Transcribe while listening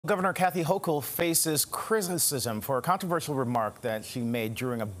Governor Kathy Hochul faces criticism for a controversial remark that she made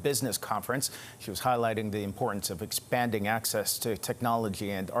during a business conference. She was highlighting the importance of expanding access to technology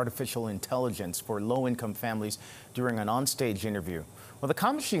and artificial intelligence for low-income families during an onstage interview. Well, the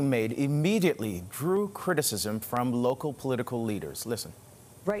comment she made immediately drew criticism from local political leaders. Listen.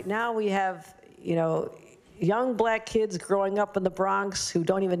 Right now we have, young black kids growing up in the Bronx who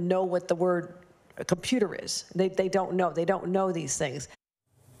don't even know what the word computer is. They don't know. They don't know these things.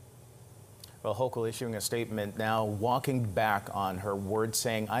 Well, Hochul issuing a statement now, walking back on her words,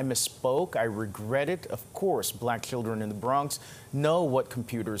 saying, "I misspoke. I regret it. Of course, black children in the Bronx know what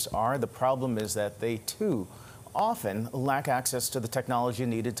computers are. The problem is that they, too, often lack access to the technology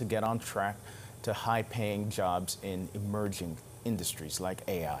needed to get on track to high-paying jobs in emerging industries like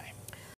AI."